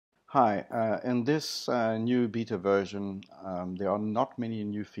Hi, in this new beta version, there are not many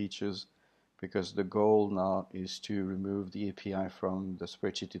new features because the goal now is to remove the API from the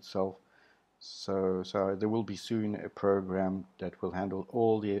spreadsheet itself. So there will be soon a program that will handle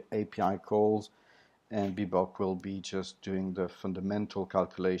all the API calls, and BIBOP will be just doing the fundamental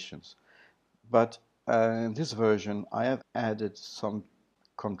calculations. But in this version, I have added some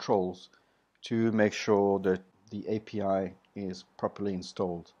controls to make sure that the API is properly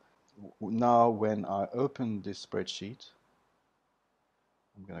installed. Now when I open this spreadsheet,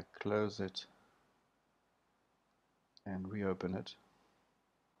 I'm going to close it and reopen it.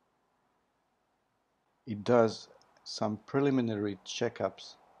 It does some preliminary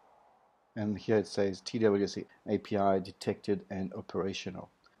checkups, and here it says TWS API detected and operational.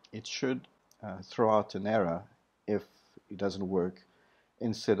 It should throw out an error if it doesn't work,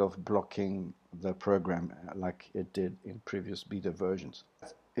 instead of blocking the program like it did in previous beta versions.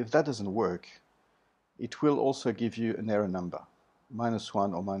 If that doesn't work, it will also give you an error number,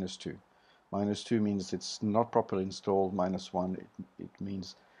 -1 or -2. -2 means it's not properly installed. -1, it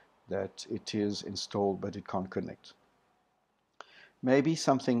means that it is installed but it can't connect. Maybe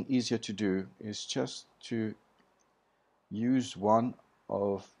something easier to do is just to use one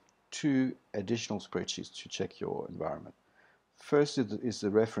of two additional spreadsheets to check your environment. First is the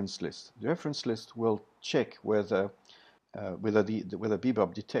reference list. The reference list will check whether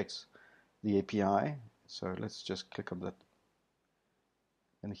BIBOP detects the API. So let's just click on that.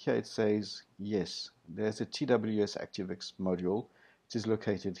 And here it says, yes, there's a TWS ActiveX module. It is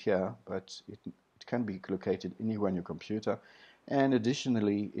located here, but it can be located anywhere on your computer. And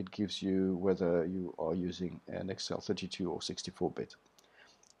additionally, it gives you whether you are using an Excel 32 or 64-bit.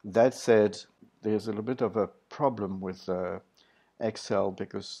 That said, there's a little bit of a problem with Excel,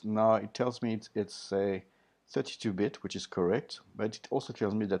 because now it tells me it's a 32-bit, which is correct, but it also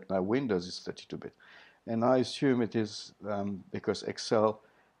tells me that my Windows is 32-bit. And I assume it is because Excel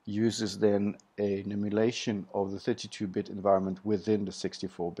uses then an emulation of the 32-bit environment within the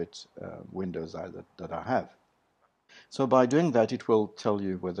 64-bit Windows that I have. So by doing that, it will tell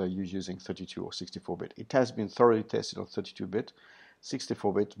you whether you're using 32 or 64-bit. It has been thoroughly tested on 32-bit.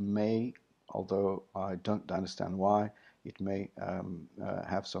 64-bit may, although I don't understand why, it may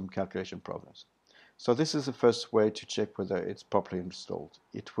have some calculation problems. So this is the first way to check whether it's properly installed.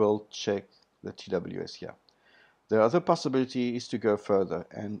 It will check the TWS here. The other possibility is to go further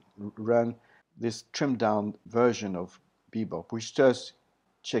and run this trimmed down version of BIBOP, which just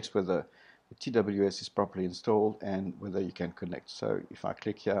checks whether the TWS is properly installed and whether you can connect. So if I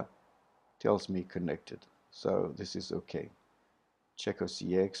click here, it tells me connected. So this is okay. Check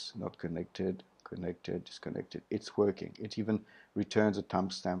OCX, not connected, connected, disconnected. It's working. It even returns a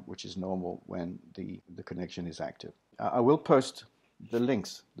timestamp, which is normal when the connection is active. I will post the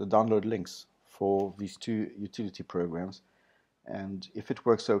links, the download links for these two utility programs, and if it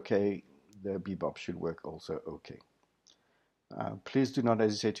works okay, the BIBOP should work also okay. Please do not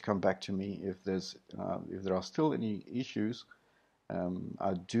hesitate to come back to me if there are still any issues.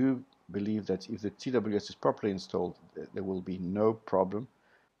 I do believe that if the TWS is properly installed, there will be no problem.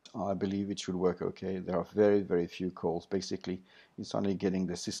 I believe it should work okay. There are very, very few calls. Basically, it's only getting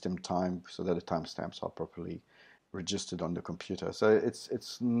the system time so that the timestamps are properly registered on the computer. So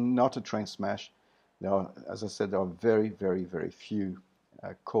it's not a train smash. There are, as I said, there are very, very, very few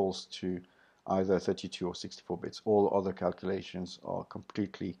calls to either 32 or 64 bits. All other calculations are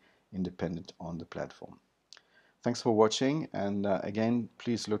completely independent on the platform. Thanks for watching, and again,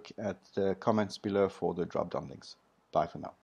 please look at the comments below for the drop-down links. Bye for now.